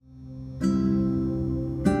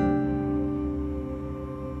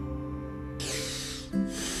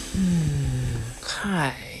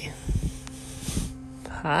Hi.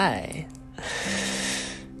 Hi.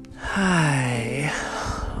 Hi.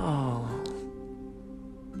 Oh.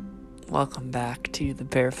 Welcome back to the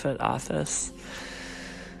Barefoot Office.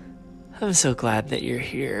 I'm so glad that you're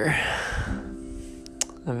here.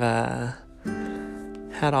 I've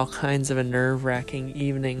had all kinds of a nerve-wracking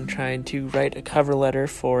evening trying to write a cover letter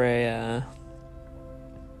for a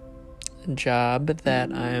job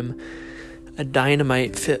that I'm a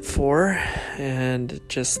dynamite fit for, and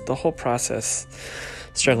just the whole process,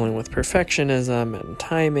 struggling with perfectionism and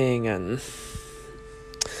timing and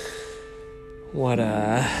what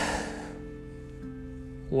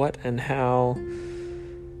and how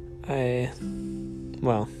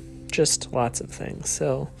just lots of things.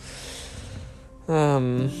 So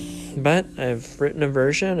but I've written a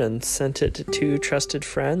version and sent it to 2 trusted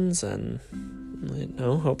friends, and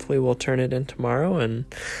hopefully we'll turn it in tomorrow, and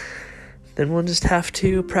then we'll just have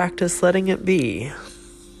to practice letting it be.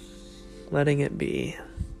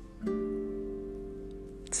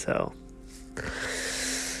 So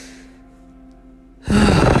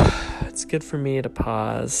it's good for me to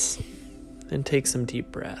pause and take some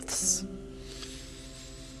deep breaths.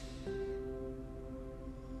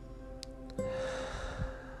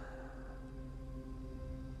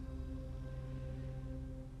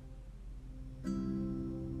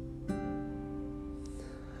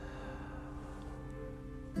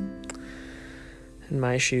 And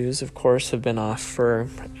my shoes, of course, have been off for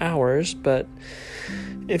hours, but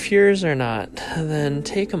if yours are not, then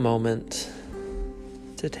take a moment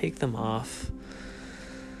to take them off.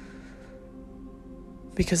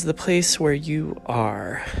 Because the place where you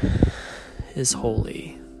are is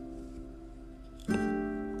holy.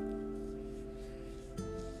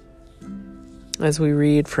 As we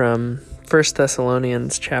read from 1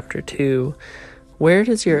 Thessalonians chapter 2, where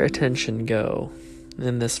does your attention go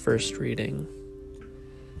in this first reading?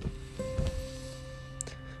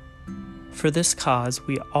 For this cause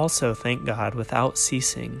we also thank God without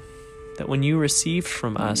ceasing, that when you received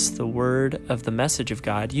from us the word of the message of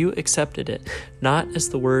God, you accepted it, not as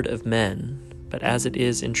the word of men, but as it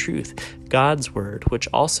is in truth, God's word, which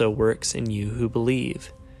also works in you who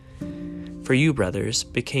believe. For you, brothers,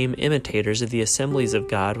 became imitators of the assemblies of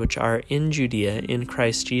God which are in Judea in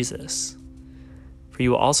Christ Jesus. For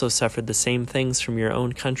you also suffered the same things from your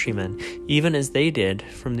own countrymen, even as they did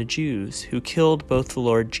from the Jews, who killed both the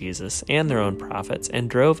Lord Jesus and their own prophets, and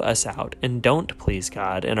drove us out, and don't please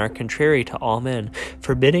God, and are contrary to all men,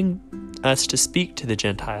 forbidding us to speak to the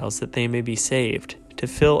Gentiles that they may be saved, to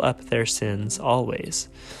fill up their sins always.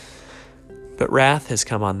 But wrath has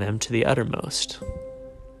come on them to the uttermost.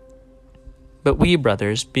 But we,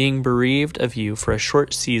 brothers, being bereaved of you for a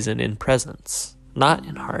short season in presence, not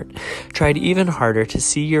in heart, tried even harder to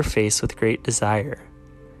see your face with great desire,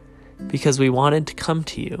 because we wanted to come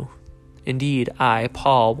to you. Indeed, I,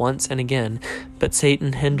 Paul, once and again, but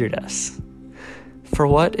Satan hindered us. For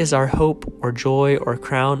what is our hope or joy or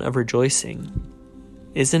crown of rejoicing?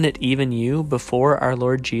 Isn't it even you before our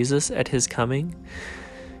Lord Jesus at his coming?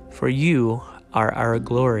 For you are our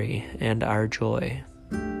glory and our joy.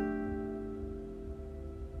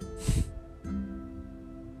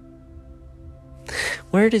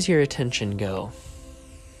 Where does your attention go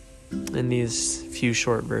in these few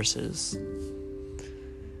short verses?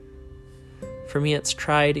 For me, it's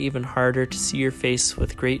tried even harder to see your face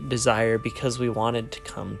with great desire because we wanted to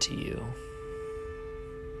come to you.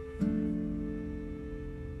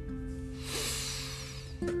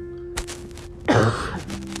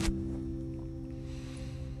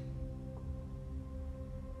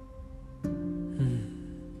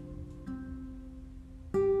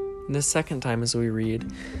 The second time as we read,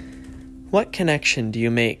 what connection do you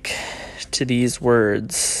make to these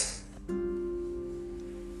words?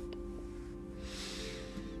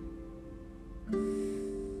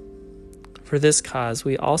 For this cause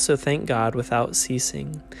we also thank God without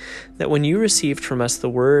ceasing, that when you received from us the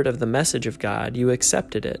word of the message of God, you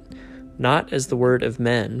accepted it, not as the word of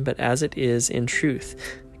men, but as it is in truth,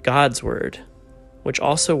 God's word, which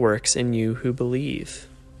also works in you who believe.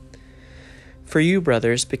 For you,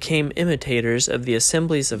 brothers, became imitators of the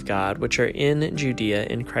assemblies of God which are in Judea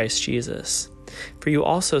in Christ Jesus. For you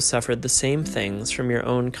also suffered the same things from your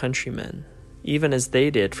own countrymen, even as they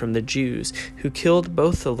did from the Jews, who killed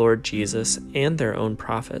both the Lord Jesus and their own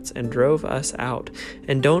prophets, and drove us out,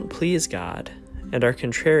 and don't please God, and are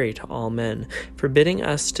contrary to all men, forbidding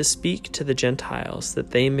us to speak to the Gentiles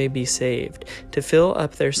that they may be saved, to fill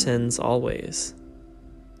up their sins always.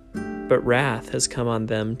 But wrath has come on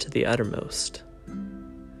them to the uttermost.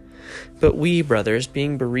 But we, brothers,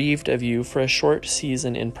 being bereaved of you for a short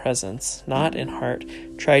season in presence, not in heart,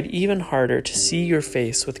 tried even harder to see your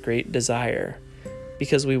face with great desire,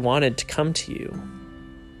 because we wanted to come to you.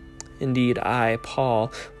 Indeed, I,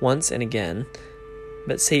 Paul, once and again,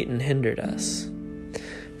 but Satan hindered us.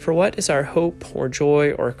 For what is our hope or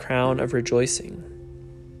joy or crown of rejoicing?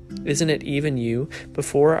 Isn't it even you,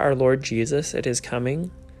 before our Lord Jesus at his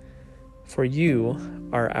coming? For you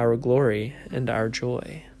are our glory and our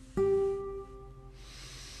joy.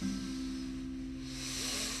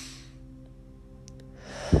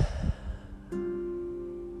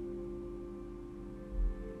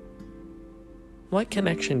 What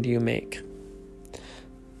connection do you make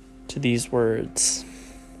to these words?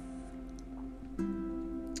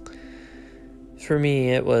 For me,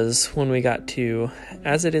 it was when we got to,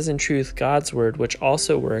 as it is in truth, God's word, which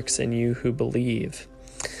also works in you who believe.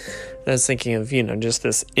 And I was thinking of, just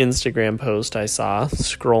this Instagram post I saw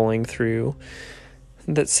scrolling through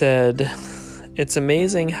that said, it's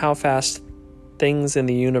amazing how fast things in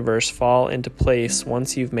the universe fall into place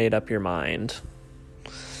once you've made up your mind.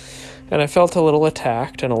 And I felt a little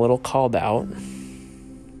attacked and a little called out.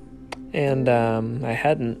 And I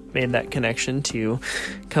hadn't made that connection to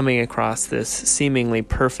coming across this seemingly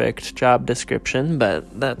perfect job description, but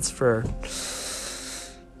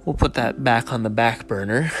we'll put that back on the back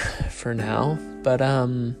burner for now. But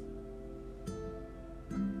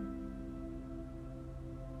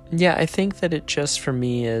yeah, I think that it just for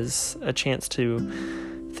me is a chance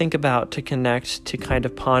to think about, to connect, to kind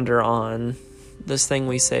of ponder on this thing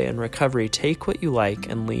we say in recovery: take what you like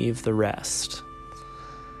and leave the rest.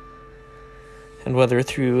 And whether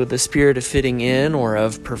through the spirit of fitting in or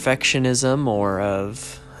of perfectionism or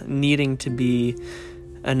of needing to be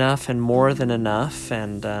enough and more than enough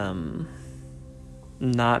and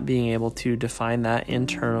not being able to define that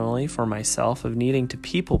internally for myself, of needing to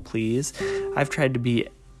people please, I've tried to be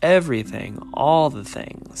everything, all the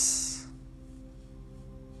things.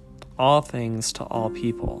 All things to all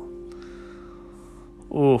people.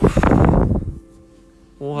 Oof.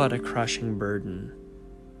 What a crushing burden.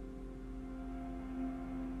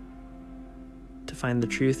 To find the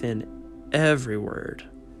truth in every word,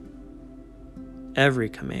 every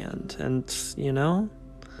command. And,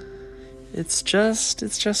 it's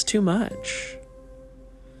just too much.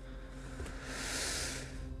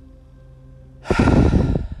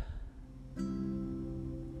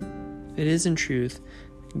 It is in truth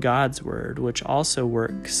God's word, which also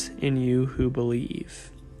works in you who believe.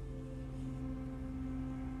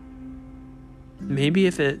 Maybe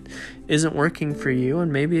if it isn't working for you,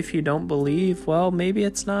 and maybe if you don't believe, well, maybe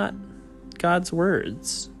it's not God's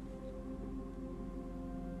words.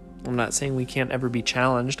 I'm not saying we can't ever be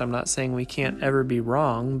challenged. I'm not saying we can't ever be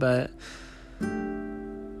wrong, but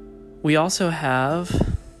we also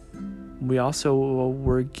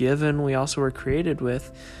were created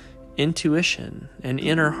with intuition and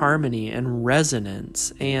inner harmony and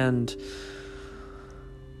resonance and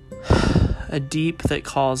a deep that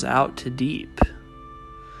calls out to deep.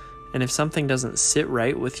 And if something doesn't sit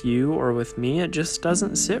right with you or with me, it just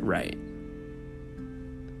doesn't sit right.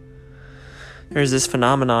 There's this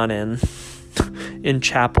phenomenon in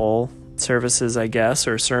chapel services, I guess,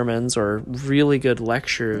 or sermons or really good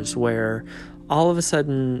lectures where all of a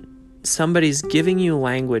sudden somebody's giving you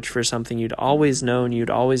language for something you'd always known, you'd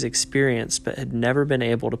always experienced, but had never been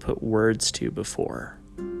able to put words to before.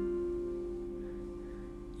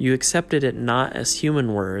 You accepted it not as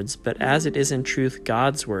human words, but as it is in truth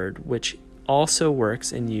God's word, which also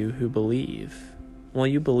works in you who believe. Well,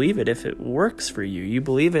 you believe it if it works for you. You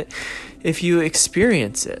believe it if you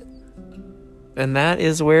experience it. And that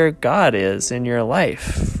is where God is in your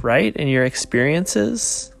life, right? In your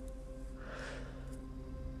experiences.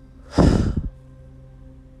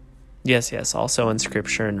 Yes, also in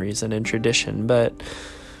scripture and reason and tradition, but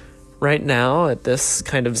right now, at this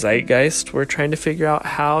kind of zeitgeist, we're trying to figure out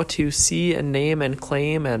how to see and name and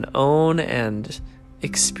claim and own and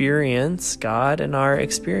experience God in our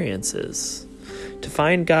experiences. To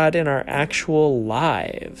find God in our actual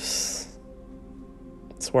lives.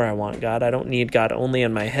 That's where I want God. I don't need God only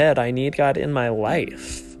in my head. I need God in my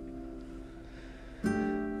life.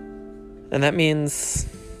 And that means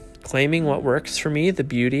claiming what works for me, the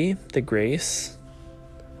beauty, the grace,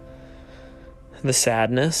 the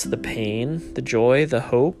sadness, the pain, the joy, the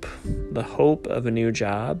hope of a new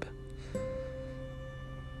job,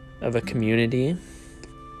 of a community,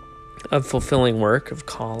 of fulfilling work, of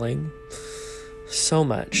calling. So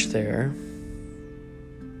much there.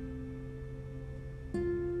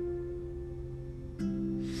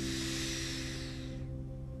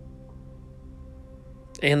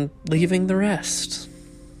 And leaving the rest.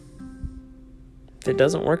 If it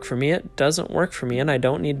doesn't work for me, it doesn't work for me, and I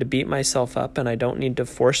don't need to beat myself up, and I don't need to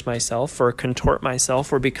force myself or contort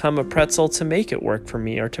myself or become a pretzel to make it work for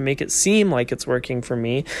me, or to make it seem like it's working for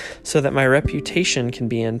me so that my reputation can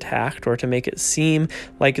be intact, or to make it seem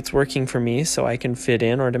like it's working for me so I can fit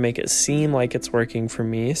in, or to make it seem like it's working for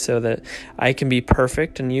me so that I can be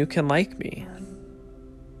perfect and you can like me.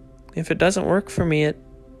 If it doesn't work for me,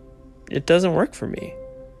 it doesn't work for me.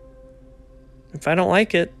 If I don't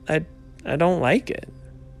like it, I don't like it.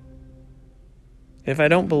 If I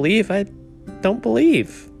don't believe, I don't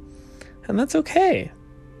believe. And that's okay.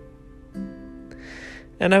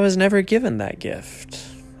 And I was never given that gift.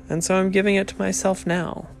 And so I'm giving it to myself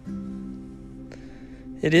now.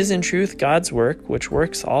 It is in truth God's work, which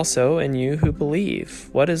works also in you who believe.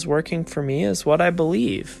 What is working for me is what I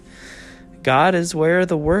believe. God is where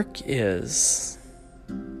the work is.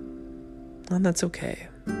 And that's okay.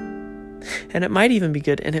 And it might even be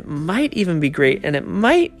good, and it might even be great, and it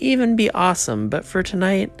might even be awesome, but for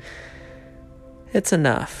tonight, it's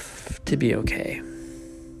enough to be okay.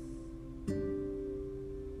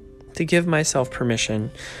 To give myself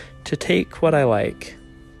permission to take what I like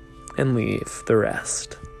and leave the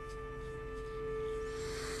rest.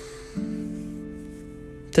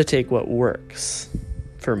 To take what works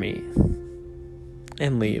for me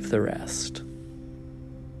and leave the rest.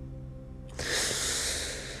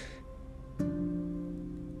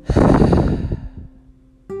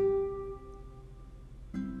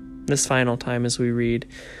 This final time as we read,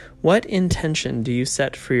 what intention do you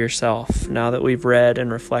set for yourself now that we've read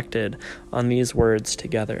and reflected on these words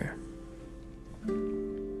together?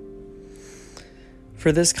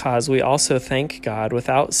 For this cause we also thank God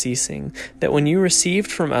without ceasing, that when you received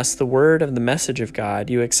from us the word of the message of God,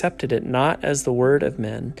 you accepted it not as the word of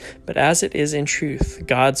men, but as it is in truth,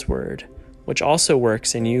 God's word, which also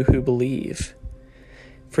works in you who believe.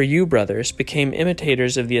 For you, brothers, became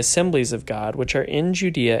imitators of the assemblies of God, which are in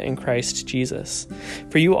Judea in Christ Jesus.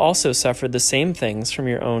 For you also suffered the same things from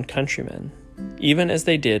your own countrymen, even as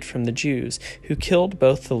they did from the Jews, who killed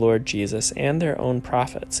both the Lord Jesus and their own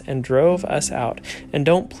prophets, and drove us out, and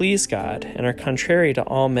don't please God, and are contrary to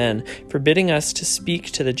all men, forbidding us to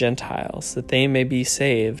speak to the Gentiles, that they may be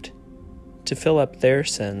saved, to fill up their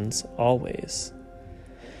sins always.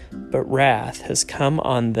 But wrath has come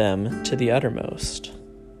on them to the uttermost.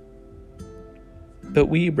 But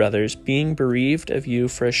we, brothers, being bereaved of you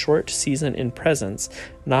for a short season in presence,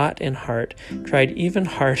 not in heart, tried even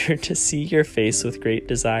harder to see your face with great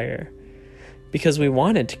desire, because we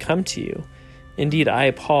wanted to come to you. Indeed,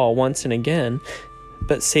 I, Paul, once and again,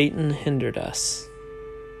 but Satan hindered us.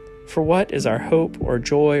 For what is our hope or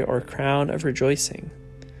joy or crown of rejoicing?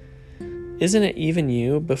 Isn't it even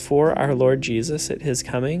you before our Lord Jesus at his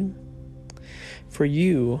coming? For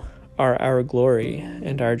you are our glory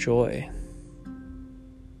and our joy.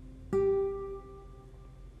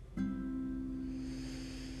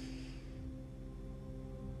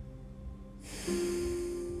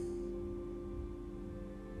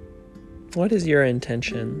 What is your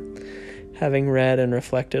intention, having read and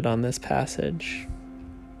reflected on this passage?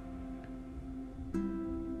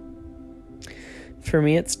 For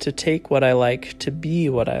me, it's to take what I like, to be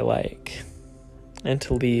what I like, and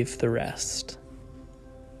to leave the rest.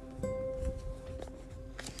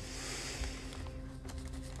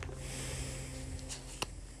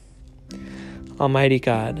 Almighty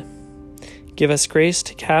God, give us grace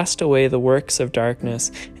to cast away the works of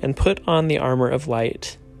darkness and put on the armor of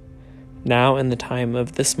light, now in the time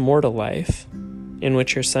of this mortal life, in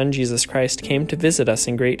which your Son Jesus Christ came to visit us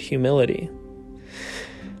in great humility,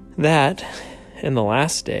 that, in the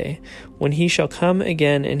last day, when he shall come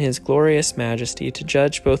again in his glorious majesty to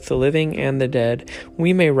judge both the living and the dead,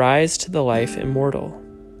 we may rise to the life immortal.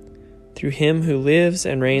 Through him who lives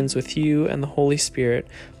and reigns with you and the Holy Spirit,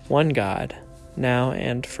 one God, now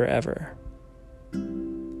and forever.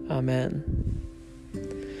 Amen.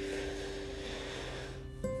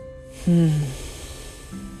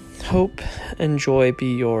 Hope and joy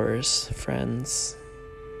be yours, friends.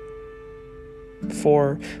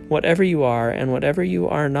 For whatever you are and whatever you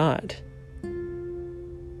are not,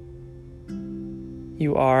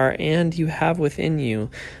 you are and you have within you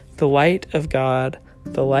the light of God,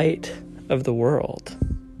 the light of the world,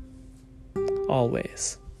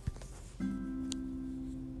 always.